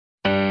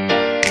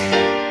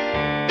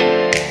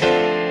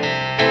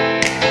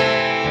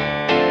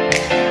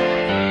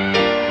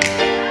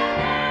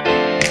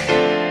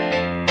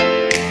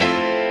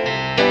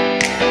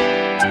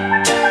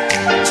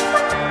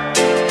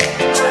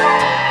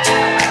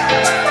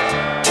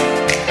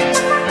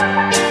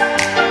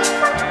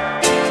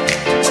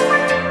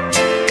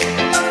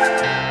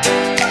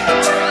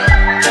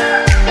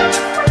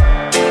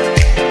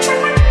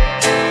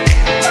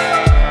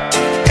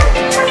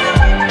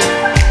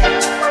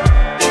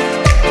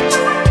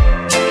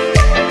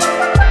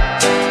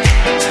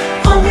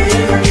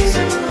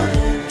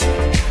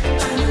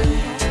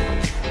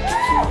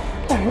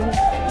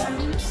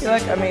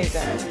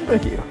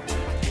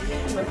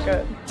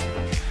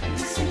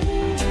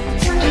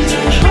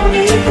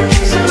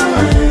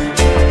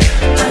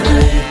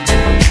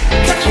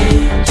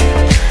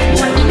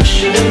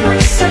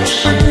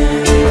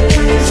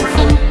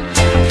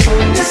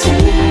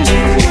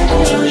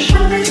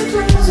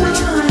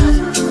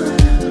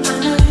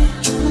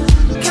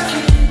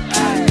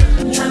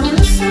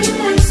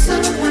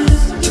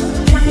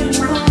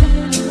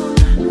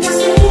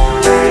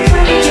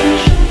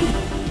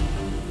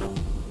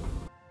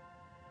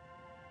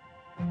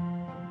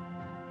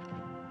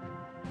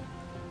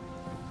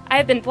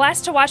I've been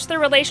blessed to watch their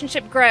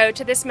relationship grow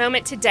to this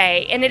moment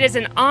today, and it is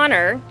an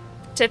honor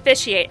to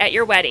officiate at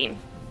your wedding.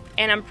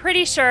 And I'm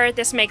pretty sure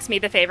this makes me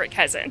the favorite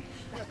cousin.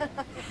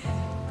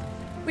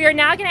 We are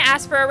now going to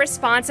ask for a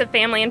response of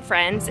family and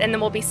friends, and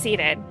then we'll be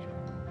seated.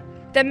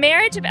 The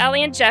marriage of Elle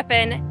and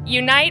Jeffin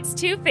unites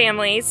two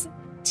families,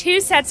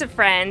 two sets of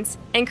friends,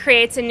 and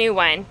creates a new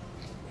one.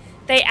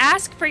 They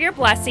ask for your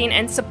blessing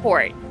and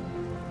support.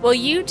 Will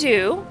you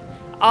do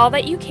all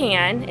that you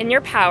can in your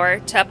power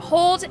to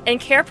uphold and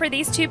care for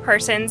these two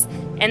persons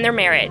and their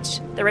marriage?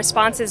 The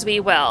response is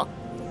we will.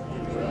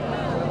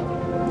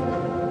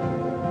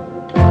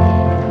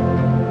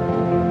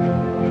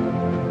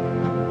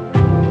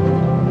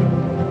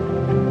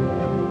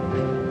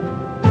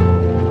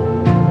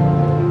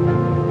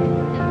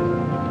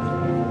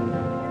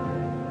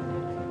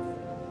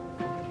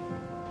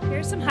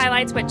 Here's some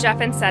highlights what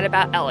Jeffin said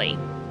about Ellie.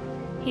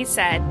 He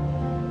said,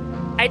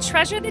 "I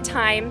treasure the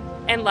time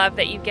and love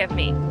that you give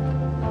me.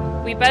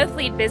 We both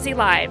lead busy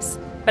lives,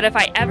 but if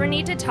I ever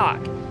need to talk,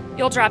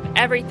 you'll drop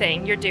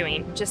everything you're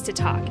doing just to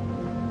talk.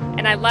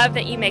 And I love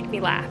that you make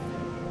me laugh.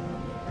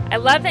 I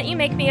love that you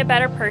make me a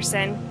better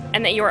person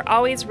and that you are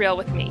always real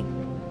with me.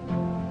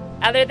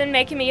 Other than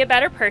making me a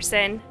better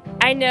person,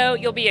 I know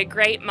you'll be a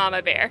great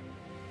mama bear.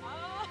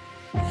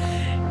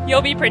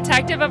 You'll be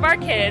protective of our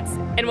kids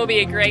and will be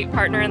a great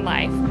partner in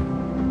life.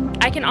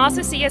 I can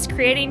also see us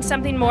creating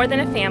something more than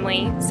a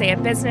family, say a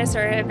business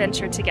or a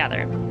venture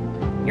together.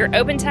 You're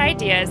open to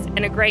ideas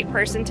and a great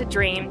person to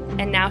dream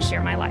and now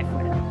share my life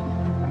with."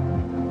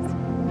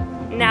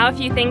 Now a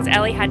few things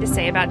Ellie had to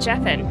say about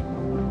Jeffin.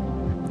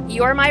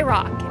 "You're my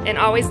rock and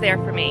always there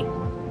for me.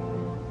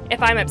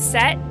 If I'm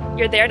upset,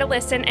 you're there to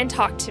listen and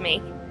talk to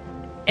me.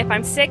 If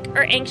I'm sick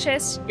or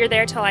anxious, you're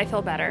there till I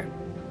feel better.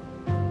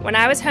 When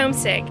I was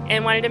homesick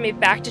and wanted to move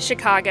back to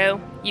Chicago,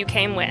 you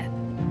came with.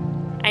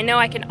 I know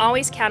I can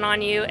always count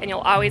on you and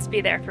you'll always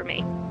be there for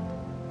me.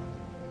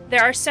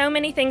 There are so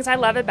many things I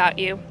love about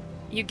you.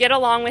 You get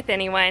along with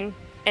anyone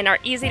and are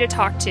easy to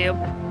talk to,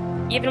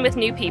 even with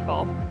new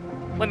people.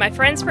 When my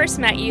friends first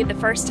met you the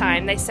first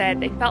time, they said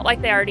they felt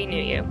like they already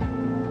knew you.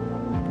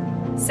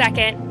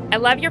 Second, I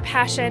love your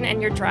passion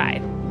and your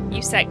drive.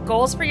 You set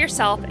goals for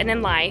yourself and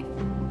in life.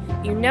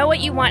 You know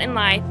what you want in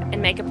life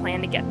and make a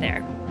plan to get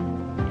there.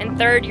 And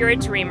third, you're a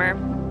dreamer.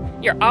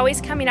 You're always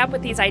coming up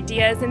with these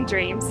ideas and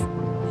dreams.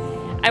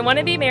 I want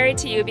to be married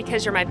to you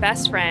because you're my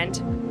best friend,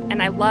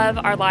 and I love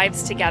our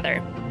lives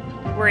together.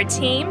 We're a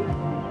team,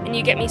 and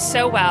you get me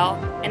so well,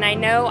 and I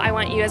know I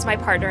want you as my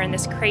partner in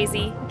this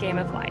crazy game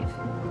of life.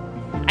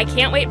 I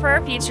can't wait for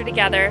our future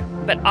together,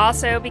 but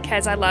also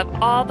because I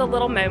love all the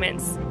little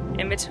moments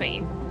in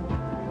between."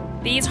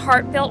 These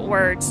heartfelt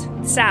words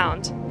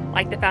sound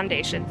like the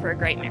foundation for a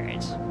great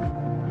marriage.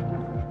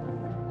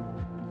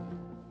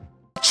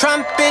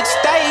 Trumpets,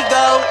 they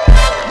go.